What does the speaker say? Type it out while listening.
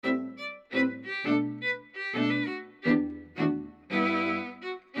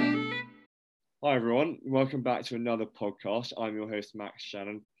Hi everyone, welcome back to another podcast. I'm your host Max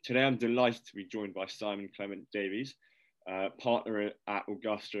Shannon. Today I'm delighted to be joined by Simon Clement-Davies, partner at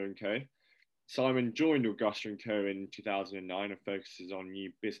Augusta and Co. Simon joined Augusta and Co in 2009 and focuses on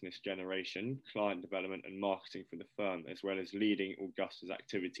new business generation, client development and marketing for the firm, as well as leading Augusta's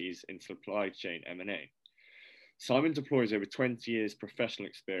activities in supply chain M&A. Simon deploys over 20 years professional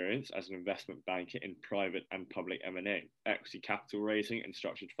experience as an investment banker in private and public M&A, equity capital raising and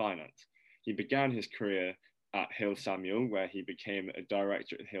structured finance. He began his career at Hill Samuel, where he became a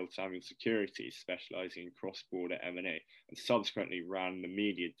director at Hill Samuel Securities, specializing in cross-border M&A, and subsequently ran the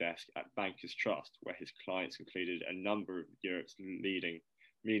media desk at Bankers Trust, where his clients included a number of Europe's leading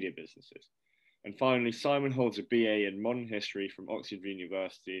media businesses. And finally, Simon holds a BA in modern history from Oxford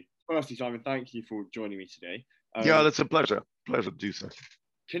University. Firstly, Simon, thank you for joining me today. Yeah, that's a pleasure. Pleasure to do so.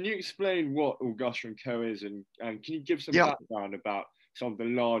 Can you explain what Augusta and Co is, and can you give some Yeah, background about some of the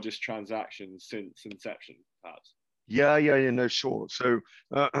largest transactions since inception, perhaps? no, sure. So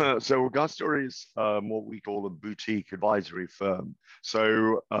Augusta is what we call a boutique advisory firm.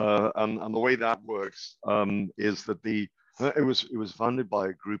 And the way that works is that it was funded by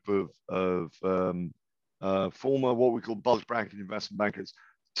a group of former what we call bulge bracket investment bankers.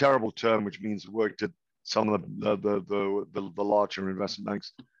 Terrible term, which means worked at some of the larger investment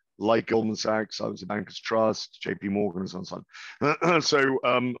banks like Goldman Sachs. I was at Bankers Trust, JP Morgan, and so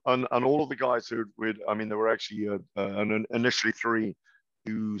on. And all of the guys I mean, there were actually initially three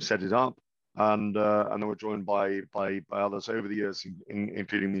who set it up, and they were joined by others over the years,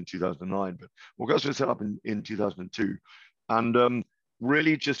 including me in 2009. But Augusta was set up in 2002, and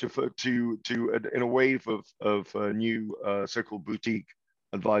really just referred to in a wave of new so-called boutique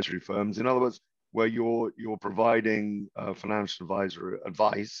advisory firms. In other words, where you're providing financial advisor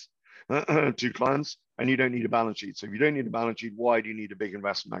advice to clients, and you don't need a balance sheet. So if you don't need a balance sheet, why do you need a big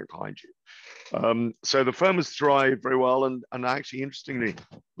investment bank behind you? So the firm has thrived very well, and actually, interestingly,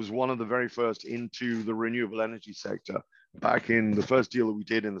 was one of the very first into the renewable energy sector. Back in the first deal that we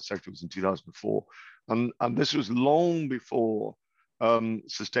did in the sector was in 2004, and this was long before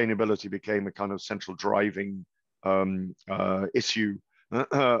sustainability became a kind of central driving issue,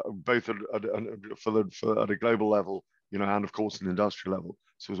 both at a global level, and of course an industrial level.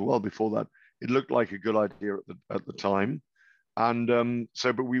 So it was well before that. It looked like a good idea at the time, and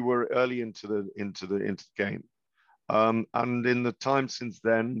but we were early into the game, and in the time since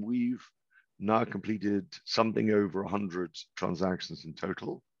then, we've now completed something over 100 transactions in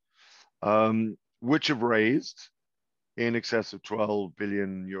total, which have raised in excess of 12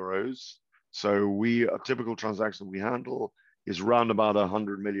 billion euros. So a typical transaction we handle is around about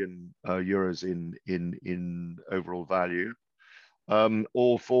 100 million euros in overall value,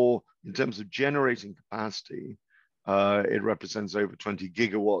 or in terms of generating capacity, it represents over 20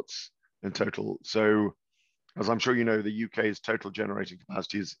 gigawatts in total. So, as I'm sure you know, the UK's total generating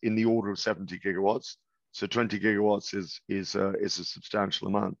capacity is in the order of 70 gigawatts. So 20 gigawatts is a substantial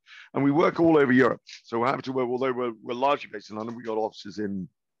amount, and we work all over Europe. So we're happy to work, although we're largely based in London. We got offices in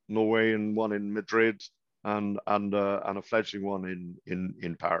Norway and one in Madrid, and a fledgling one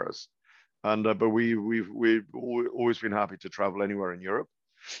in Paris, but we've always been happy to travel anywhere in Europe,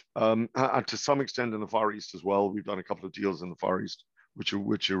 and to some extent in the Far East as well. We've done a couple of deals in the Far East, which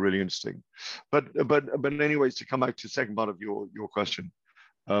are really interesting. But anyways, to come back to the second part of your question,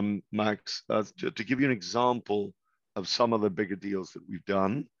 Max, to give you an example of some of the bigger deals that we've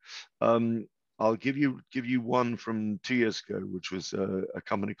done. I'll give you one from 2 years ago, which was a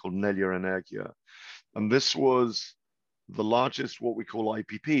company called Nelia Energia. And this was the largest, what we call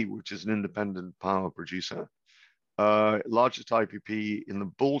IPP, which is an independent power producer, largest IPP in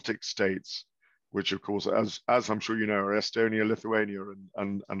the Baltic states, which of course, as I'm sure you know, are Estonia, Lithuania,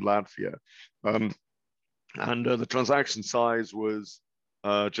 and Latvia. The transaction size was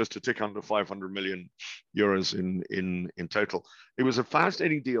just a tick under 500 million euros in total. It was a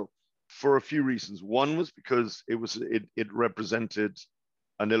fascinating deal for a few reasons. One was because it represented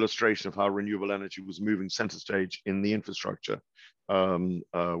an illustration of how renewable energy was moving center stage in the infrastructure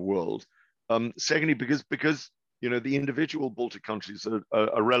world. Secondly, because the individual Baltic countries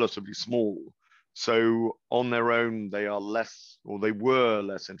are relatively small, so on their own they are less, or they were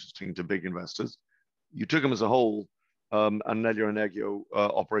less interesting to big investors. You took them as a whole, and Nelia Energia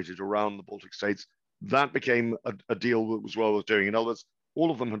operated around the Baltic states. That became a deal that was well worth doing. In other words, all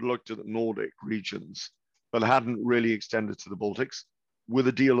of them had looked at the Nordic regions, but hadn't really extended to the Baltics. With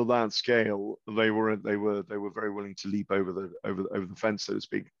a deal of that scale, they were very willing to leap over the fence, so to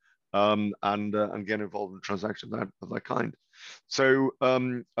speak, and get involved in a transaction of that kind. So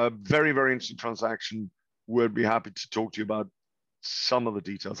a very, very interesting transaction. We'd be happy to talk to you about some of the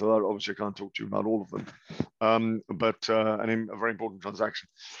details. So obviously, I can't talk to you about all of them, but a very important transaction.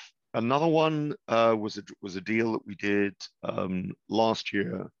 Another one was a deal that we did last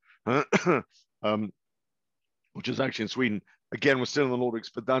year, um, which is actually in Sweden. Again, we're still in the Nordics,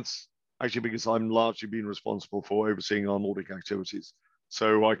 but that's actually because I'm largely been responsible for overseeing our Nordic activities.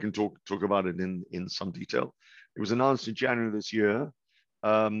 So I can talk about it in some detail. It was announced in January this year.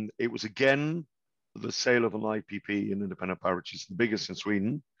 It was again the sale of an IPP, an independent power, which is the biggest in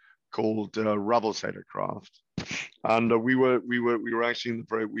Sweden, called Ravelsederkraft. And we were actually in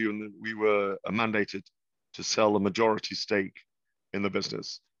the we were mandated to sell a majority stake in the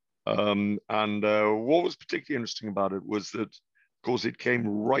business. What was particularly interesting about it was that, of course, it came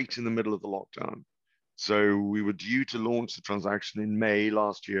right in the middle of the lockdown. So we were due to launch the transaction in May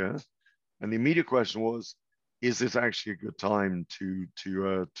last year, and the immediate question was, is this actually a good time to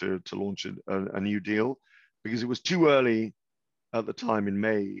launch a new deal? Because it was too early at the time in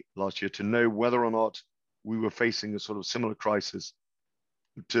May last year to know whether or not we were facing a sort of similar crisis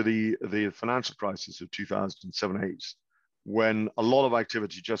to the financial crisis of 2007-8, when a lot of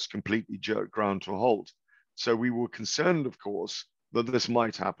activity just completely ground to a halt. So we were concerned, of course, that this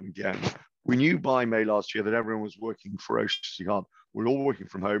might happen again. We knew by May last year that everyone was working ferociously hard. We were all working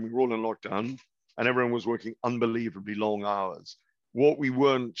from home. We were all in lockdown, and everyone was working unbelievably long hours. What we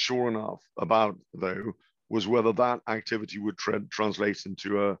weren't sure enough about, though, was whether that activity would translate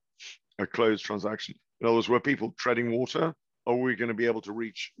into a closed transaction. In other words, were people treading water, or were we going to be able to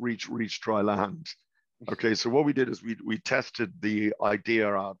reach dry land? Okay, so what we did is we tested the idea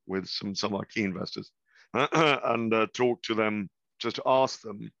out with some of our key investors and talked to them, just to ask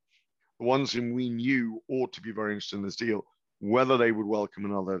them, the ones whom we knew ought to be very interested in this deal, whether they would welcome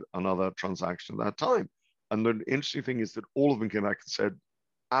another transaction at that time. And the interesting thing is that all of them came back and said,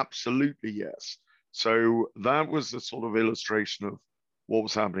 absolutely yes. So that was the sort of illustration of what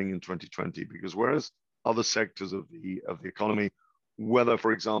was happening in 2020, because whereas other sectors of the economy, whether,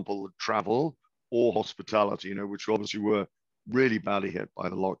 for example, travel or hospitality, which obviously were really badly hit by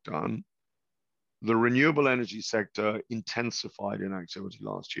the lockdown, the renewable energy sector intensified in activity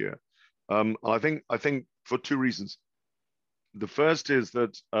last year. I think for two reasons. The first is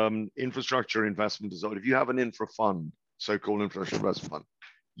that infrastructure investment is, if you have an infra fund, so-called infrastructure investment fund,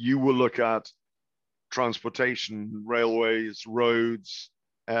 you will look at transportation, railways, roads,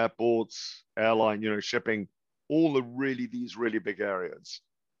 airports, airline, shipping, all these really big areas.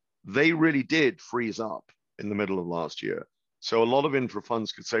 They really did freeze up in the middle of last year. So a lot of infra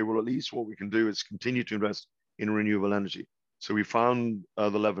funds could say, well, at least what we can do is continue to invest in renewable energy. So we found the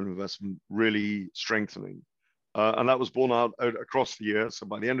level of investment really strengthening. And that was borne out across the year. So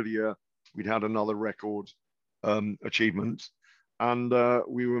by the end of the year, we'd had another record achievement. And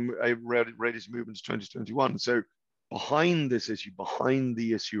we were ready to move into 2021. So behind this issue, behind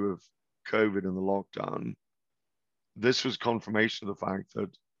the issue of COVID and the lockdown, this was confirmation of the fact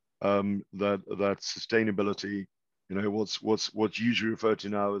that that sustainability, what's usually referred to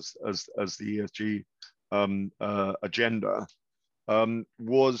now as the ESG agenda,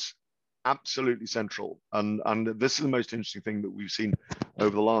 was absolutely central. And this is the most interesting thing that we've seen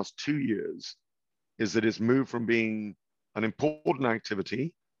over the last 2 years, is that it's moved from being an important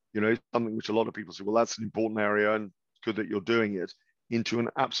activity, something which a lot of people say, well, that's an important area and it's good that you're doing it, into an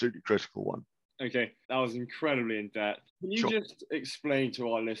absolutely critical one. Okay, that was incredibly in depth. Can you Sure. just explain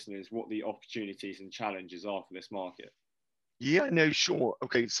to our listeners what the opportunities and challenges are for this market? Yeah, no, sure.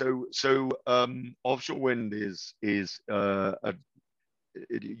 Okay, so offshore wind is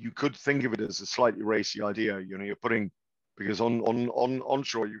you could think of it as a slightly racy idea. You're putting, because on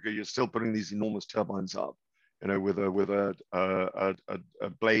onshore you're still putting these enormous turbines up, with a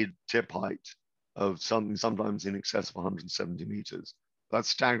blade tip height of something sometimes in excess of 170 meters. That's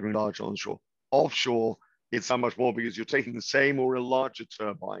staggering large onshore. Offshore, it's so much more, because you're taking the same or a larger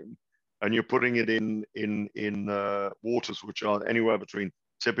turbine and you're putting it in waters which are anywhere between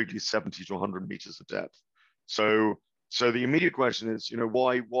typically 70 to 100 meters of depth. So the immediate question is,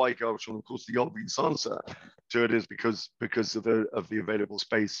 why go offshore? Of course, the obvious answer to it is because of the available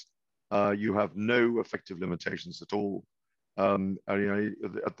space. You have no effective limitations at all. At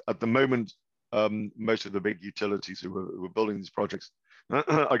the moment, most of the big utilities who are building these projects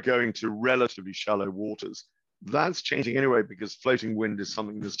are going to relatively shallow waters. That's changing anyway, because floating wind is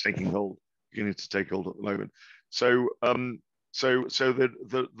something that's taking hold, beginning to take hold at the moment. So the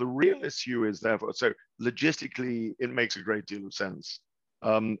real issue is, therefore, so logistically, it makes a great deal of sense.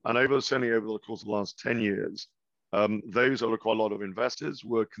 And certainly over the course of the last 10 years, those are quite a lot of investors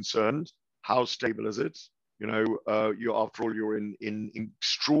were concerned. How stable is it? After all, you're in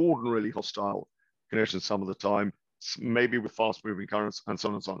extraordinarily hostile conditions some of the time. maybe with fast-moving currents and so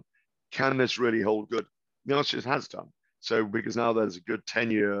on and so on. Can this really hold good? The answer is it has done. So because now there's a good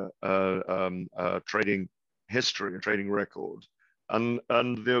 10-year trading history, a trading record, and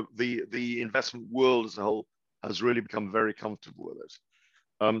the investment world as a whole has really become very comfortable with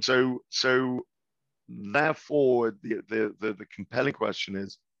it. So therefore, the compelling question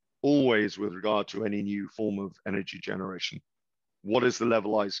is always with regard to any new form of energy generation, what is the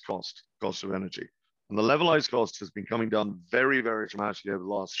levelized cost of energy? And the levelized cost has been coming down very, very dramatically over the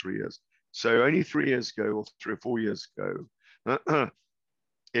last 3 years. So only 3 years ago, or 3 or 4 years ago,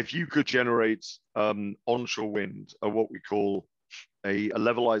 if you could generate onshore wind at what we call a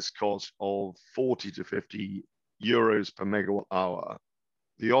levelized cost of 40 to 50 euros per megawatt hour,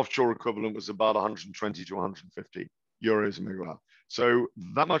 the offshore equivalent was about 120 to 150 euros a megawatt hour. So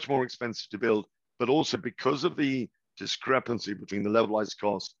that much more expensive to build, but also because of the discrepancy between the levelized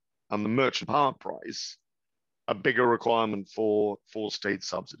cost and the merchant power price, a bigger requirement for state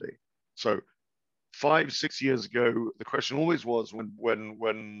subsidy. So 5, 6 years ago, the question always was when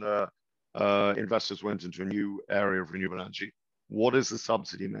investors went into a new area of renewable energy, what is the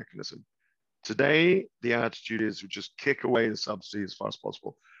subsidy mechanism? Today, the attitude is we just kick away the subsidy as far as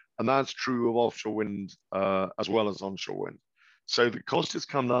possible. And that's true of offshore wind as well as onshore wind. So the cost has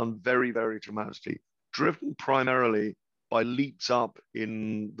come down very, very dramatically, driven primarily by leaps up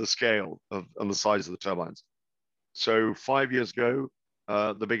in the scale and the size of the turbines. So 5 years ago,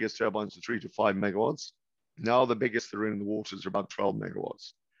 the biggest turbines were 3 to 5 megawatts. Now the biggest that are in the waters are about 12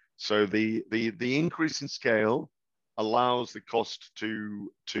 megawatts. So the increase in scale allows the cost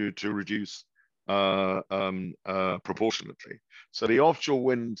to reduce proportionately. So the offshore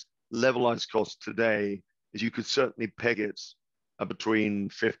wind levelized cost today is you could certainly peg it between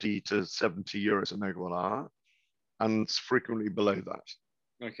 50 to 70 euros a megawatt hour, and it's frequently below that.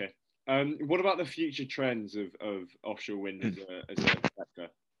 Okay. What about the future trends of offshore wind as a sector?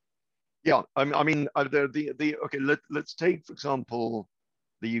 Yeah, I mean, okay. Let's take, for example,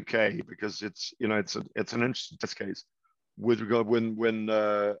 the UK, because it's an interesting test case with regard when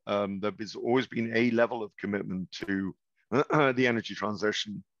there's always been a level of commitment to the energy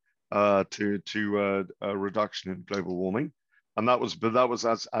transition, to a reduction in global warming, and that was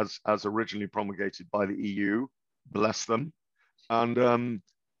as originally promulgated by the EU, bless them, but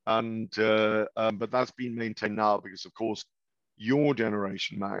that's been maintained now because, of course, your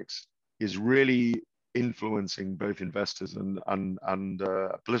generation, Max, is really influencing both investors and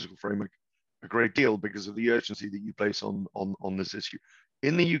political framework a great deal because of the urgency that you place on this issue.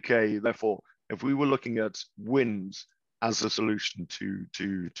 In the UK, therefore, if we were looking at wind as a solution to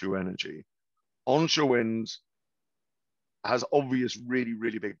energy, onshore wind has obvious, really,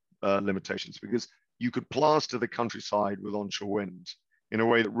 really big limitations because you could plaster the countryside with onshore wind in a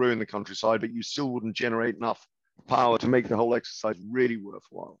way that ruined the countryside, but you still wouldn't generate enough power to make the whole exercise really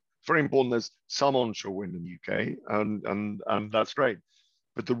worthwhile. It's very important there's some onshore wind in the UK, and that's great.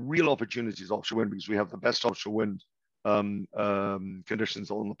 But the real opportunity is offshore wind because we have the best offshore wind conditions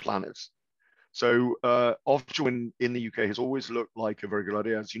on the planet. So offshore wind in the UK has always looked like a very good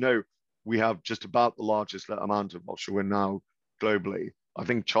idea. As you know, we have just about the largest amount of offshore wind now globally. I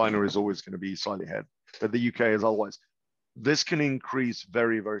think China is always going to be slightly ahead, but the UK is otherwise. This can increase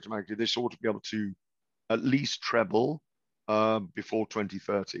very, very dramatically. This ought to be able to at least treble before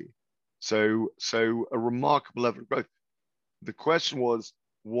 2030. So a remarkable level of growth. The question was,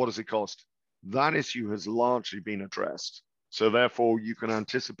 what does it cost? That issue has largely been addressed. So therefore, you can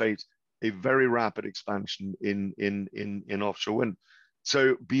anticipate a very rapid expansion in offshore wind.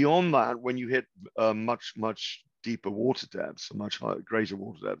 So beyond that, when you hit much deeper water depths, much greater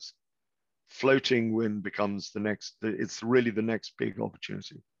water depths, floating wind becomes it's really the next big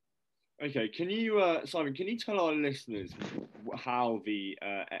opportunity. Okay, can you, Simon, can you tell our listeners how the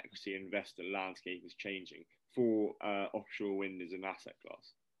equity investor landscape is changing for offshore wind as an asset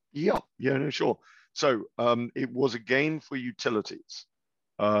class? Yeah, no, sure. So it was a game for utilities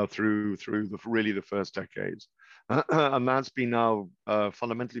through the first decades. And that's been now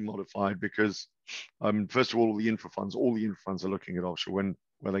fundamentally modified because, first of all the infra funds are looking at offshore wind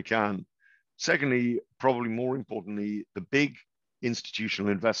where they can. Secondly, probably more importantly, the big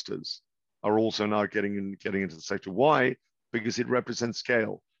institutional investors are also now getting into the sector. Why? Because it represents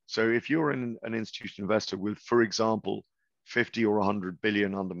scale. So if you're an institutional investor with, for example, 50 or 100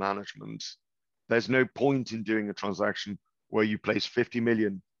 billion under management, there's no point in doing a transaction where you place 50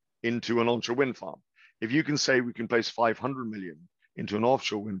 million into an onshore wind farm. If you can say we can place 500 million into an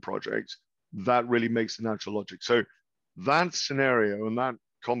offshore wind project, that really makes the natural logic. So that scenario and that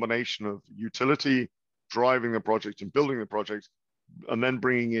combination of utility driving the project and building the project, and then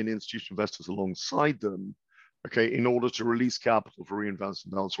bringing in institutional investors alongside them, okay, in order to release capital for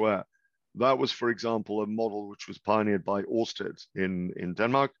reinvestment elsewhere. That was, for example, a model which was pioneered by Ørsted in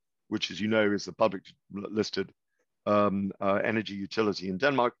Denmark, which, as you know, is the public listed energy utility in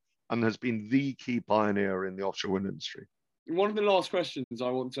Denmark and has been the key pioneer in the offshore wind industry. One of the last questions I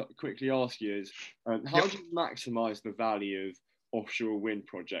want to quickly ask you is, how do you maximize the value of offshore wind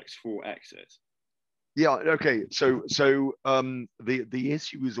projects for exit? Yeah, okay. So the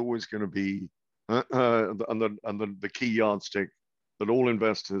issue is always going to be, and the key yardstick that all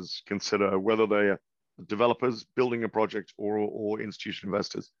investors consider, whether they are developers building a project or institutional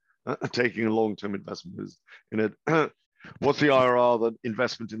investors taking a long-term investment in it. What's the IRR that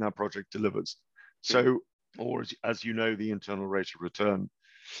investment in that project delivers? So, or as you know, the internal rate of return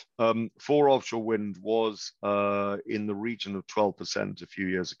for offshore wind was in the region of 12% a few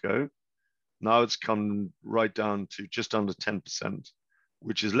years ago. Now it's come right down to just under 10%,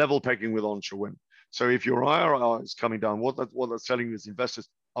 which is level pegging with onshore wind. So if your IRR is coming down, what that's telling you is investors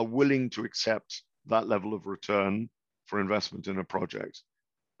are willing to accept that level of return for investment in a project.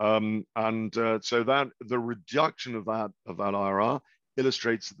 So that the reduction of that IRR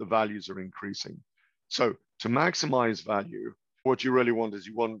illustrates that the values are increasing. So to maximize value, what you really want is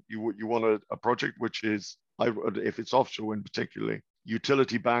you want a project which is, if it's offshore wind particularly,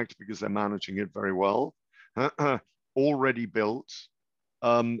 utility backed because they're managing it very well, already built,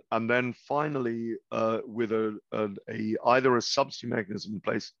 and then finally with either a subsidy mechanism in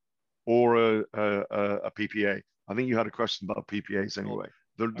place or a PPA. I think you had a question about PPAs anyway.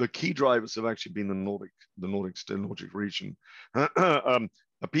 The key drivers have actually been the Nordic region.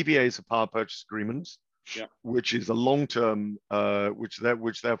 A PPA is a power purchase agreement, which is a long-term, which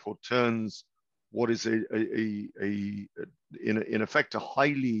therefore turns what is in effect a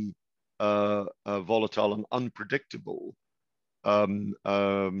highly volatile and unpredictable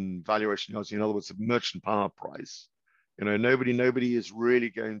valuation. In other words, the merchant power price. Nobody is really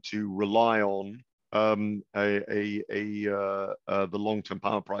going to rely on the long-term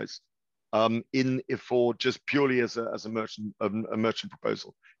power price for just purely as a merchant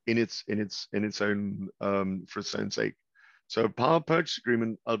proposal in its own for its own sake. So a power purchase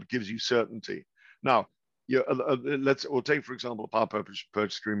agreement gives you certainty. Now, we'll take for example a power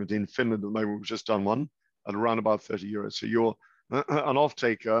purchase agreement in Finland at the moment. We've just done one at around about 30 euros. So you're an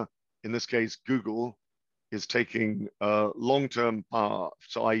off-taker, in this case Google, is taking long-term power,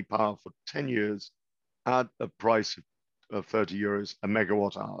 so i.e. power for 10 years at a price of 30 euros a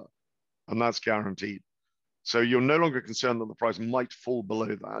megawatt hour, and that's guaranteed. So you're no longer concerned that the price might fall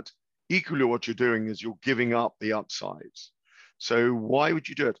below that. Equally, what you're doing is you're giving up the upsides. So why would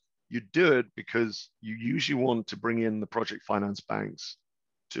you do it? You do it because you usually want to bring in the project finance banks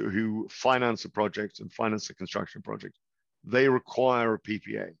who finance the project and finance the construction project. They require a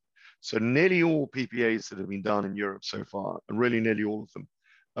PPA. So nearly all PPAs that have been done in Europe so far, and really nearly all of them,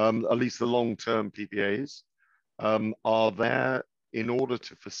 at least the long-term PPAs, are there in order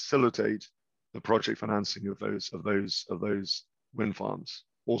to facilitate the project financing of those wind farms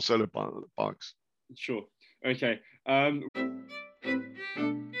or solar parks. Sure. Okay.